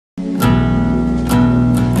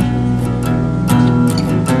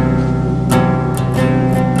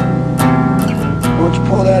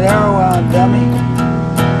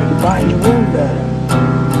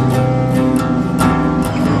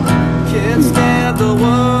understand the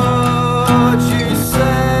words you say.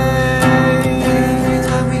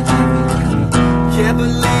 Can't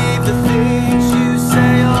believe the things you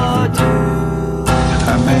say or do.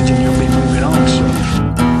 I imagine you'll be moving on soon.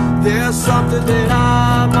 There's something that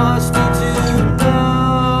I must need to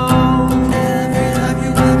know.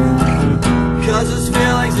 Cause there's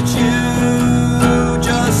feelings that you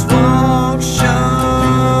just won't show.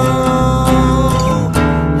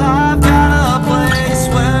 I've got a place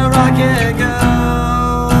where I can go,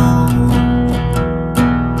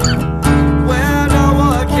 where no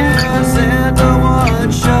one cares and no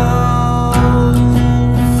one shows.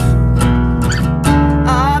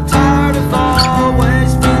 I'm tired of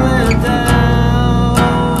always feeling down.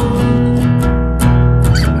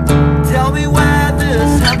 Tell me where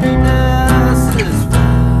this happiness is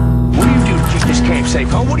found. What do you do to keep this camp safe,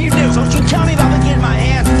 huh? What do you do? Don't you tell me that I'm getting my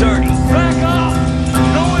hands dirty. Back off!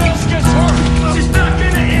 No one else gets hurt! It's not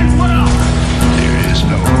gonna end well! There is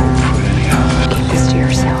no hope for any of us. Keep this to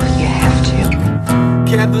yourself. You have to.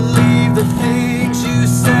 Can't believe the things you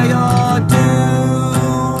say or do.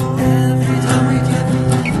 Every time we get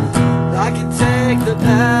I can take the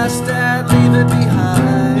past and leave it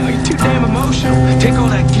behind. No, you're too damn emotional. Take all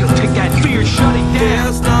that guilt, take that fear, shut it down.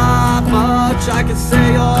 There's not much I can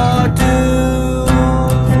say or do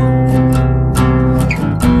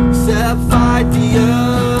except fight the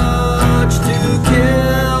urge to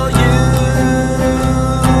kill you.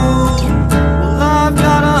 Well, I've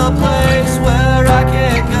got a place where I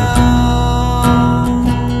can go,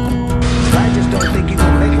 I just don't think you're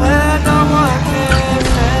gonna make it. where no one cares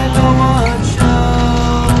and no one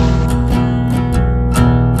shows.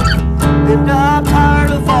 And I'm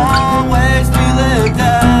tired of always feeling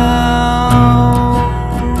down.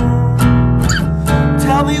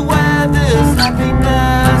 Tell me where this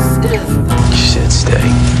happiness is found. You said stay.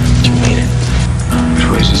 You mean it? Which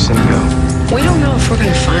way's this thing go? We don't know if we're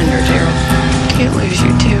gonna find her, Daryl. Can't lose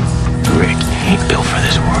you too. Rick, you ain't built for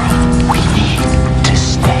this world. We need to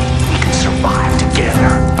stay. We can survive together.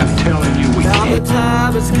 I'm telling you, we Now the can't.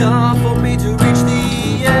 time has come for me to reach the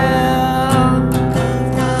end.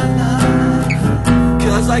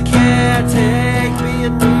 Cause I can't take